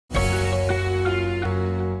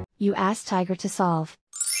You ask Tiger to solve.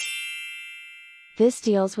 This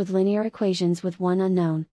deals with linear equations with one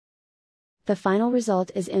unknown. The final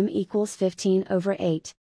result is m equals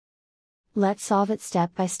 15/8. Let's solve it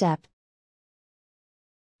step by step.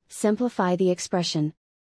 Simplify the expression.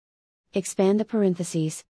 Expand the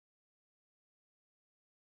parentheses.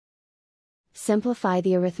 Simplify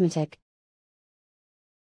the arithmetic.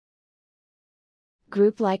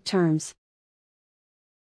 Group like terms.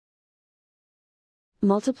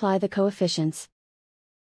 Multiply the coefficients.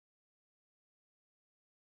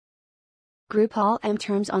 Group all m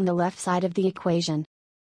terms on the left side of the equation.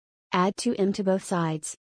 Add 2m to both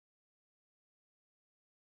sides.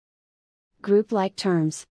 Group like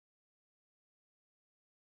terms.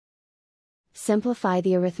 Simplify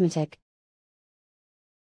the arithmetic.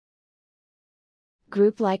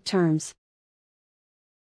 Group like terms.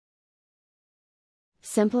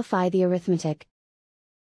 Simplify the arithmetic.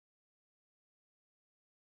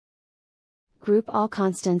 Group all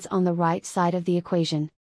constants on the right side of the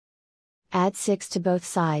equation. Add 6 to both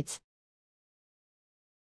sides.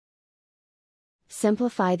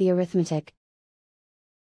 Simplify the arithmetic.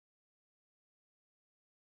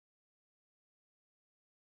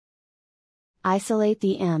 Isolate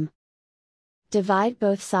the m. Divide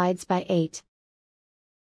both sides by 8.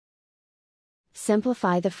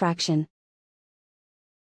 Simplify the fraction.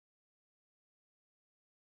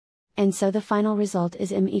 And so the final result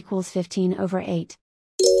is m equals 15/8.